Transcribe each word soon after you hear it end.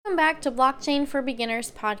Welcome back to Blockchain for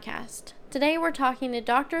Beginners podcast. Today we're talking to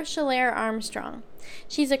Dr. Shalair Armstrong.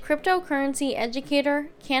 She's a cryptocurrency educator,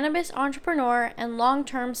 cannabis entrepreneur, and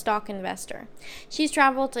long-term stock investor. She's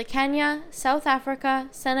traveled to Kenya, South Africa,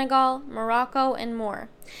 Senegal, Morocco, and more.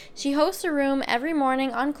 She hosts a room every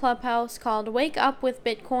morning on Clubhouse called Wake Up with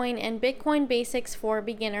Bitcoin and Bitcoin Basics for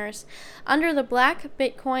Beginners under the Black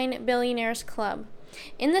Bitcoin Billionaires Club.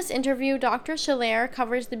 In this interview, Dr. Shalair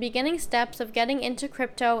covers the beginning steps of getting into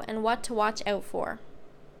crypto and what to watch out for.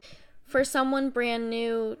 For someone brand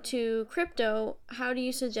new to crypto, how do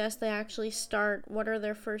you suggest they actually start? What are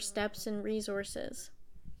their first steps and resources?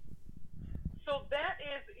 So that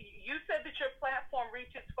is, you said that your platform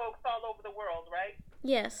reaches folks all over the world, right?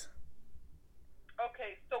 Yes.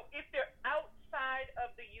 Okay, so if they're outside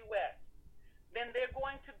of the U.S., then they're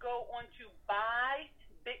going to go onto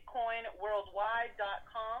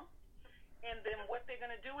buybitcoinworldwide.com, and then what they're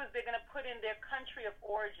going to do is they're going to put in their country of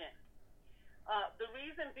origin. The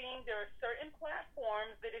reason being, there are certain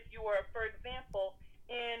platforms that if you are, for example,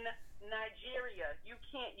 in Nigeria, you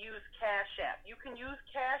can't use Cash App. You can use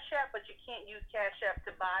Cash App, but you can't use Cash App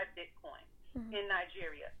to buy Bitcoin in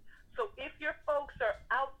Nigeria. So if your folks are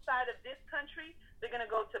outside of this country, they're going to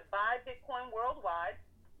go to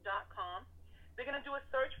buybitcoinworldwide.com. They're going to do a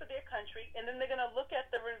search for their country, and then they're going to look at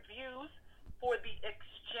the reviews for the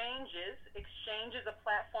exchanges. Exchange is a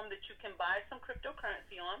platform that you can buy some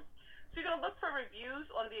cryptocurrency on. So you're going to look for reviews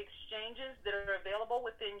on the exchanges that are available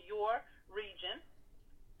within your region.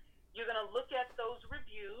 You're going to look at those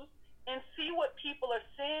reviews and see what people are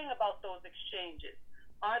saying about those exchanges.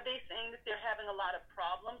 Are they saying that they're having a lot of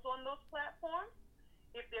problems on those platforms?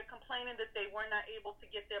 If they're complaining that they were not able to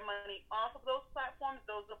get their money off of those platforms,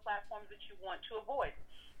 those are platforms that you want to avoid.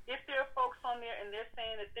 If there are folks on there and they're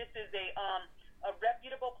saying that this is a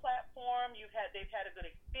reputable platform, they've had a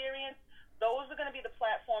good experience, those are going to be the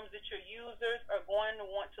platforms that your users are going to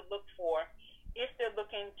want to look for if they're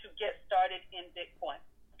looking to get started in Bitcoin.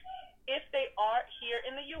 If they are here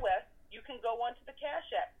in the U.S., you can go onto the Cash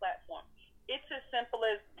App platform. It's as simple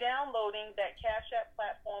as downloading that Cash App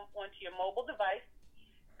platform onto your mobile device,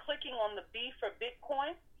 clicking on the B for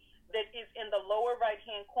Bitcoin that is in the lower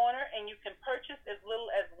right-hand corner, and you can purchase as little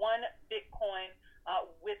as one Bitcoin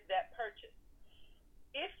with that purchase.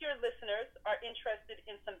 If your listeners are interested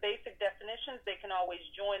in some basic definitions, they can always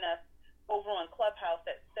join us over on Clubhouse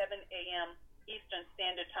at 7 a.m. Eastern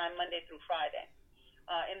Standard Time, Monday through Friday,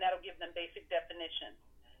 and that'll give them basic definitions.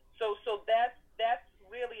 So that's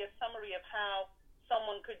really a summary of how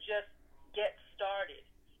someone could just get started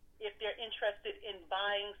if they're interested in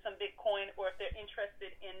buying some Bitcoin, or if they're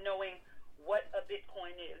interested in knowing what a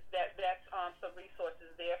Bitcoin is. That's some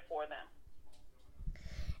resources there for them.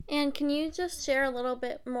 And can you just share a little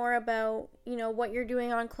bit more about, what you're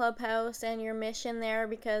doing on Clubhouse and your mission there?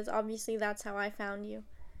 Because obviously that's how I found you.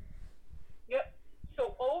 Yep.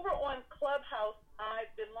 So over on Clubhouse, I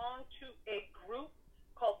belong to a group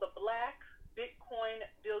called the Black Bitcoin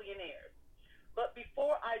Billionaires. But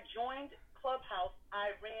before I joined Clubhouse,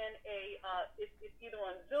 I ran it's either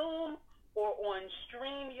on Zoom or on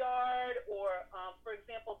StreamYard, or for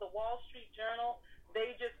example, the Wall Street Journal.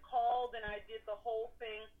 They just called and I did the whole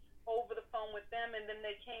thing over the phone with them, and then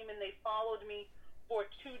they came and they followed me for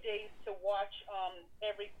 2 days to watch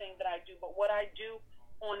everything that I do. But what I do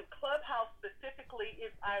on Clubhouse specifically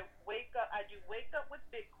is I do Wake Up with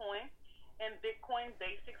Bitcoin and Bitcoin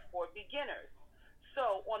Basics for Beginners.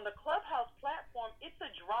 So on the Clubhouse platform, it's a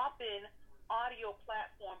drop-in audio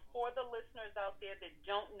platform for the listeners out there that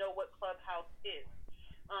don't know what Clubhouse is.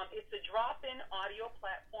 It's a drop-in audio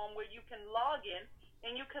platform where you can log in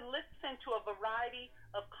and you can listen to a variety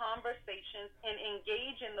of conversations and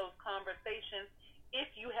engage in those conversations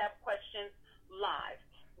if you have questions live.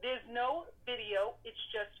 There's no video, it's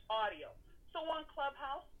just audio. So on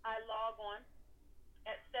Clubhouse, I log on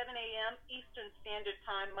at 7 a.m. Eastern Standard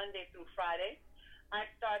Time, Monday through Friday. I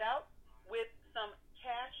start out with some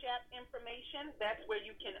Cash App information. That's where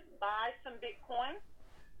you can buy some Bitcoin.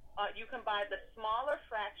 You can buy the smaller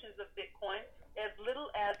fractions of Bitcoin, as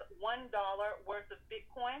little as $1 worth of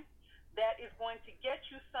Bitcoin. That is going to get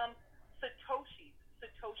you some Satoshis.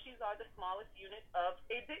 Satoshis are the smallest unit of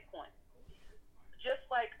a Bitcoin. Just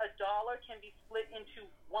like a dollar can be split into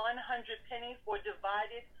 100 pennies or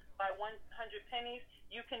divided by 100 pennies,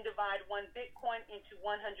 you can divide one Bitcoin into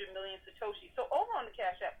 100 million Satoshis. So over on the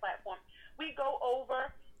Cash App platform, we go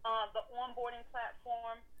over the onboarding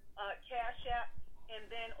platform, Cash App, and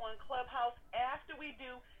then on Clubhouse, after we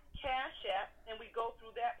do Cash App and we go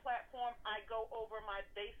through that platform, I go over my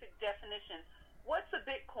basic definition. What's a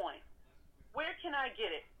Bitcoin? Where can I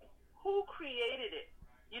get it? Who created it?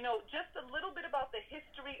 Just a little bit about the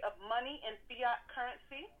history of money and fiat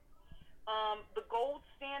currency, the gold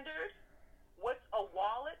standard, what's a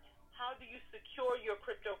wallet, how do you secure your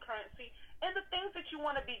cryptocurrency, and the things that you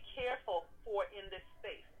want to be careful for in this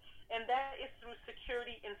space. And that is through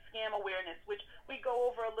security and scam awareness, which we go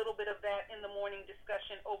over a little bit of that in the morning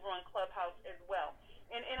discussion over on Clubhouse as well.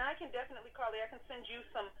 And I can definitely, Carly, I can send you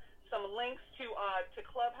some links to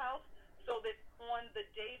Clubhouse so that on the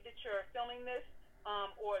day that you're filming this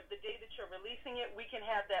or the day that you're releasing it, we can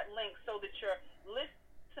have that link so that your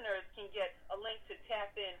listeners can get a link to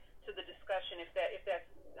tap in to the discussion if that's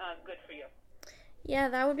good for you. Yeah,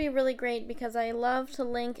 that would be really great because I love to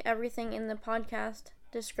link everything in the podcast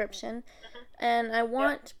description, and I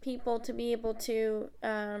want people to be able to,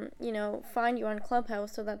 find you on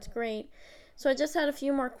Clubhouse, so that's great. So I just had a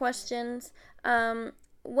few more questions.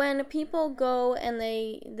 When people go and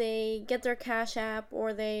they get their Cash App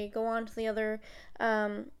or they go on to the other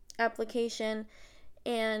application,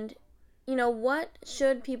 and what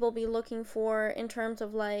should people be looking for in terms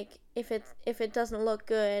of like if it doesn't look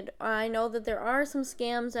good? I know that there are some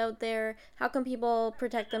scams out there. How can people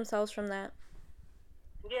protect themselves from that?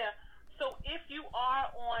 Yeah. So if you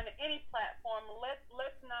are on any platform,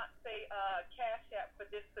 let's not say Cash App for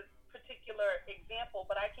this particular example,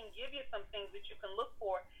 but I can give you some things that you can look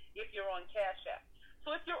for if you're on Cash App.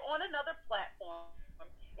 So if you're on another platform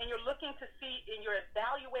and you're looking to see and you're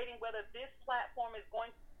evaluating whether this platform is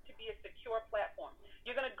going to be a secure platform,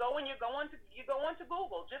 you're going to go and you go onto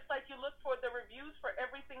Google, just like you look for the reviews for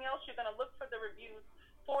everything else. You're going to look for the reviews.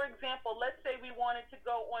 For example, let's say we wanted to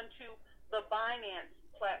go onto the Binance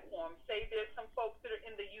platform. Say there's some folks that are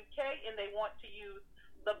in the UK and they want to use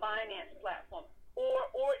the Binance platform.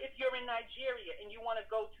 Or if you're in Nigeria and you want to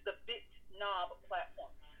go to the BitNob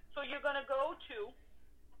platform. So you're going to go to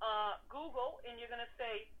Google and you're going to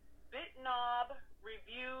say BitNob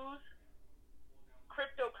reviews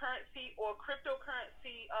cryptocurrency or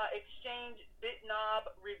cryptocurrency exchange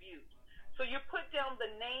BitNob reviews. So you put down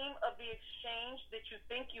the name of the exchange that you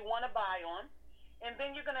think you want to buy on, and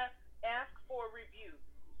then you're going to ask for reviews.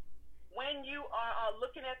 When you are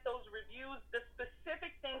looking at those reviews, the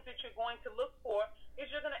specific things that you're going to look for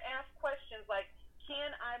is you're going to ask questions like,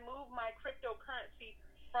 can I move my cryptocurrency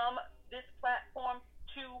from this platform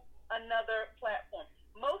to another platform?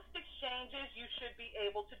 Most exchanges, you should be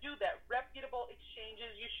able to do that. Reputable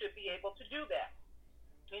exchanges, you should be able to do that.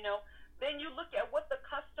 Then you look at what the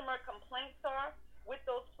customer complaints are with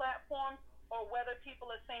those platforms, or whether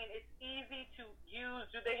people are saying it's easy to use.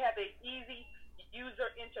 Do they have an easy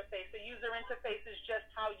user interface? The user interface is just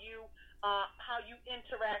how you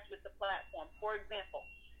interact with the platform. For example,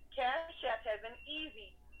 Cash App has an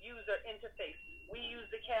easy user interface. We use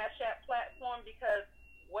the Cash App platform because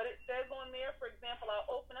what it says on there, for example,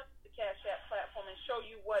 I'll open up the Cash App platform and show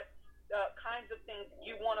you what kinds of things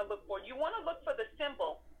you want to look for. You want to look for the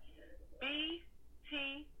symbol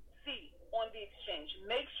BTC on the exchange.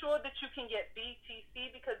 Make sure that you can get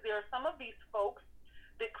BTC because there are some of these folks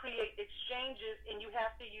that create exchanges and you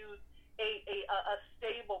have to use a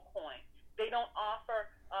stable coin. They don't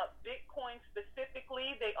offer Bitcoin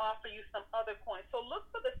specifically. They offer you some other coins. So look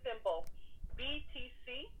for the symbol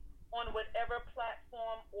BTC on whatever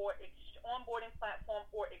platform or onboarding platform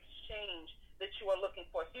or exchange that you are looking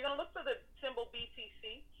for. So you're going to look for the symbol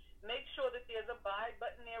BTC. Make sure that there's a buy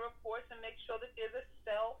button there, of course, and make sure that there's a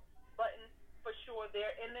sell button for sure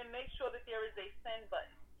there, and then make sure that there is a send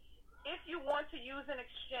button. If you want to use an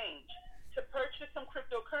exchange to purchase some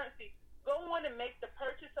cryptocurrency, go on and make the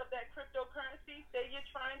purchase of that cryptocurrency. Say you're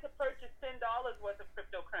trying to purchase $10 worth of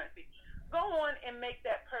cryptocurrency. Go on and make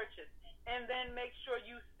that purchase, and then make sure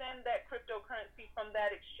you send that cryptocurrency from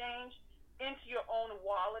that exchange into your own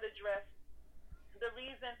wallet address. The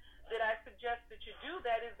reason that I suggest that you do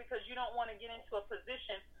that is because you don't want to get into a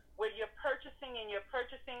position where you're purchasing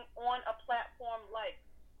on a platform like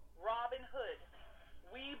Robinhood,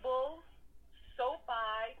 Webull,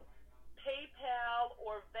 SoFi, PayPal,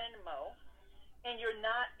 or Venmo, and you're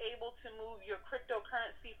not able to move your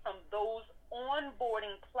cryptocurrency from those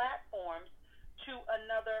onboarding platforms to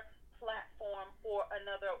another platform or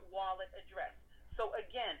another wallet address. So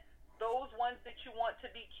again, those ones that you want to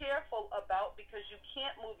be careful about because you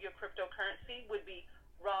can't move your cryptocurrency would be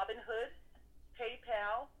Robinhood,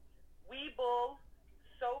 PayPal, Webull,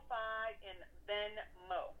 SoFi, and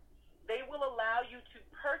Venmo. They will allow you to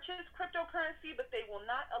purchase cryptocurrency, but they will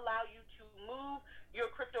not allow you to move your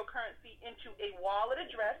cryptocurrency into a wallet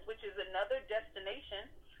address, which is another destination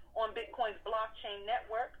on Bitcoin's blockchain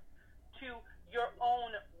network, to your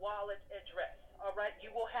own wallet address. All right, you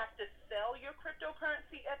will have to sell your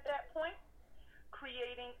cryptocurrency at that point,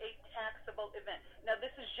 creating a taxable event. Now,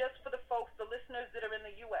 this is just for the folks, the listeners that are in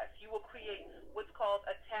the U.S. You will create what's called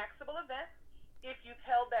a taxable event. If you've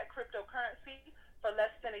held that cryptocurrency for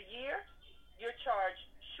less than a year, you're charged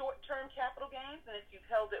short-term capital gains, and if you've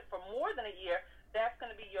held it for more than a year, that's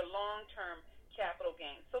going to be your long-term capital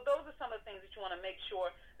gains. So those are some of the things that you want to make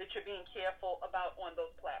sure that you're being careful about on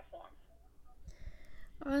those platforms.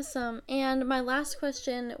 Awesome. And my last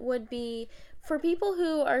question would be, for people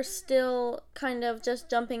who are still kind of just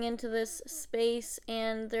jumping into this space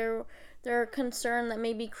and they're concerned that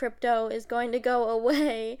maybe crypto is going to go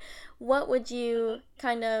away, what would you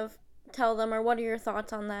kind of tell them, or what are your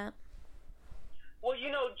thoughts on that? Well,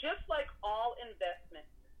 just like all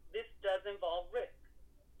investments, this does involve risk.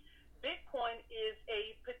 Bitcoin is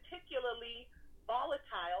a particularly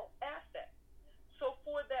volatile asset. So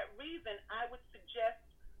for that reason, I would suggest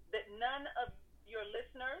that none of your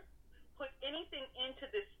listeners put anything into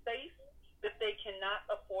this space that they cannot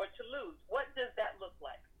afford to lose. What does that look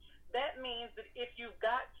like? That means that if you've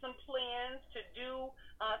got some plans to do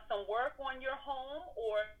some work on your home,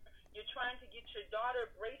 or you're trying to get your daughter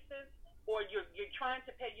braces, or you're trying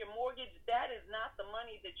to pay your mortgage, that is not the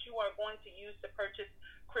money that you are going to use to purchase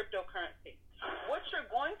cryptocurrency. What you're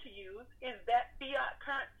going to use is that fiat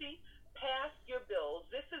currency past your bills.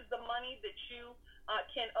 This is the money that you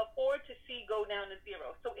can afford to see go down to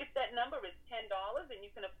zero. So if that number is $10 and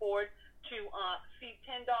you can afford to see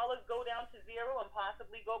 $10 go down to zero and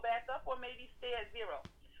possibly go back up, or maybe stay at zero,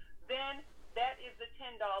 then that is the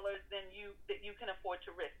 $10 that you can afford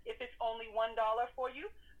to risk. If it's only $1 for you,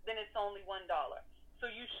 then it's only $1. So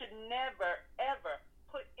you should never, ever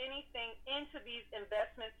put anything into these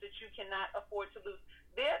investments that you cannot afford to lose.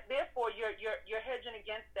 Therefore, you're hedging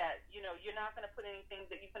against that. You're not going to put anything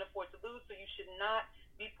that you can afford to lose, so you should not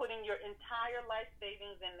be putting your entire life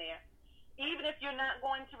savings in there. Even if you're not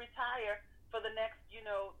going to retire for the next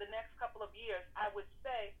couple of years, I would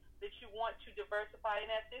say that you want to diversify.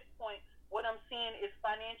 And at this point, what I'm seeing is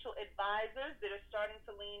financial advisors that are starting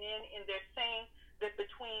to lean in, and they're saying that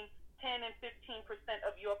between 10 and 15%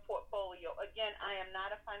 of your portfolio. Again, I am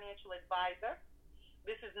not a financial advisor.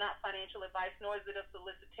 This is not financial advice, nor is it a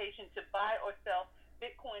solicitation to buy or sell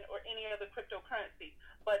Bitcoin or any other cryptocurrency.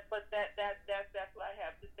 But that's what I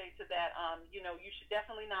have to say to that. You should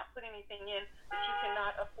definitely not put anything in that you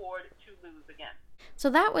cannot afford to lose again.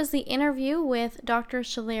 So that was the interview with Dr.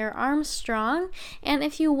 Shalair Armstrong, and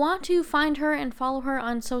if you want to find her and follow her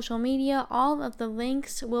on social media, all of the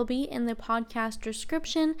links will be in the podcast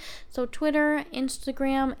description, so Twitter,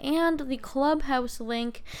 Instagram, and the Clubhouse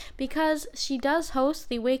link, because she does host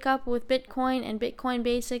the Wake Up with Bitcoin and Bitcoin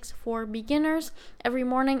Basics for Beginners every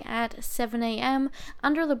morning at 7 a.m.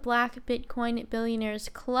 under the Black Bitcoin Billionaires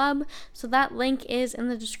Club, so that link is in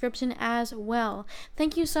the description as well.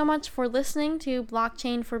 Thank you so much for listening to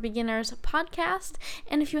Blockchain for Beginners podcast,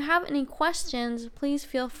 and if you have any questions, please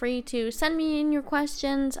feel free to send me in your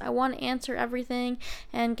questions. I want to answer everything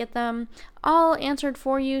and get them all answered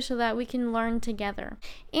for you so that we can learn together.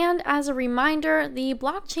 And as a reminder, the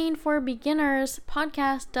Blockchain for Beginners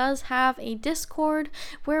podcast does have a Discord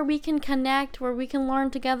where we can connect, where we can learn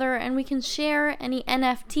together, and we can share any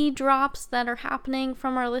NFT drops that are happening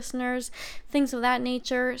from our listeners, things of that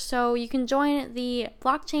nature. So you can join the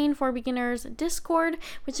Blockchain for Beginners Discord,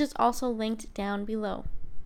 which is also linked down below.